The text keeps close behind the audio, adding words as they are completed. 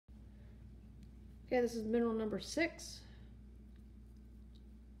Okay, this is mineral number 6.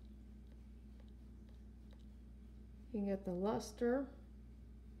 You can get the luster,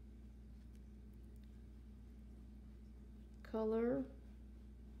 color,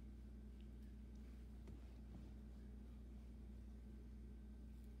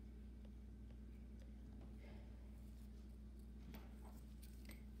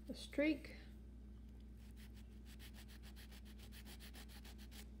 the streak,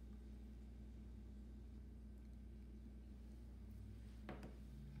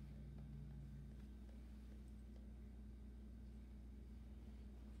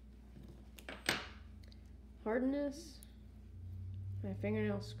 hardness. My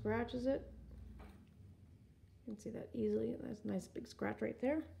fingernail scratches it. You can see that easily. That's a nice big scratch right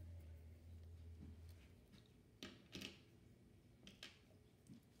there.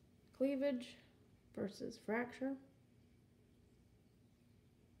 Cleavage versus fracture.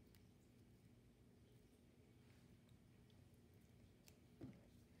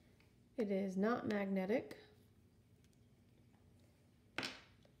 It is not magnetic.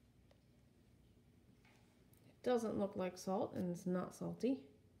 It doesn't look like salt, and it's not salty.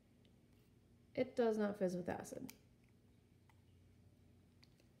 It does not fizz with acid.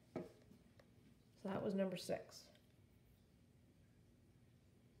 So that was number 6.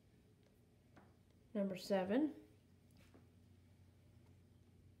 Number 7.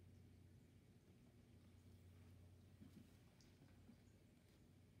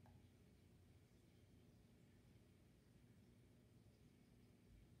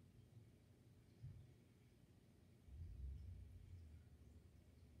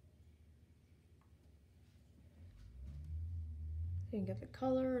 You can get the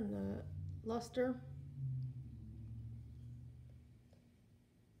color and the luster.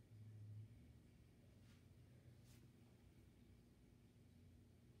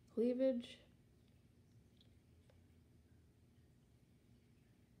 Cleavage.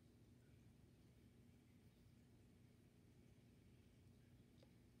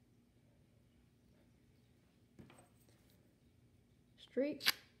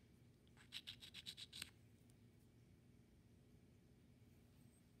 Streak.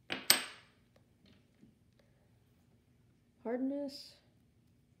 Hardness.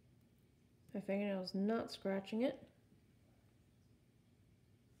 My fingernail's not scratching it.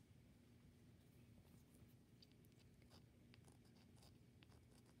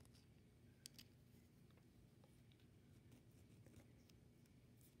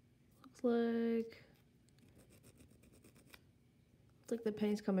 Looks like the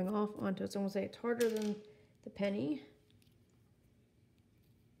penny's coming off onto it. So I'm gonna say it's harder than the penny,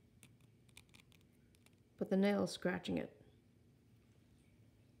 but the nail is scratching it.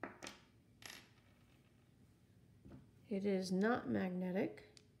 It is not magnetic.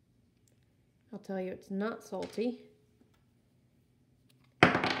 I'll tell you, it's not salty.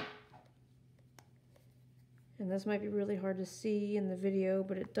 And this might be really hard to see in the video,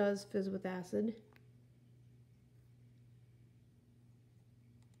 but it does fizz with acid.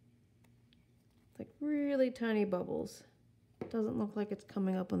 It's like really tiny bubbles. It doesn't look like it's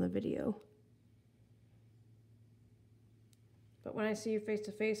coming up on the video. But when I see you face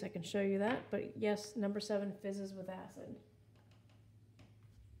to face, I can show you that. But yes, number 7 fizzes with acid.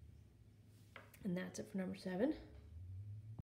 And that's it for number 7.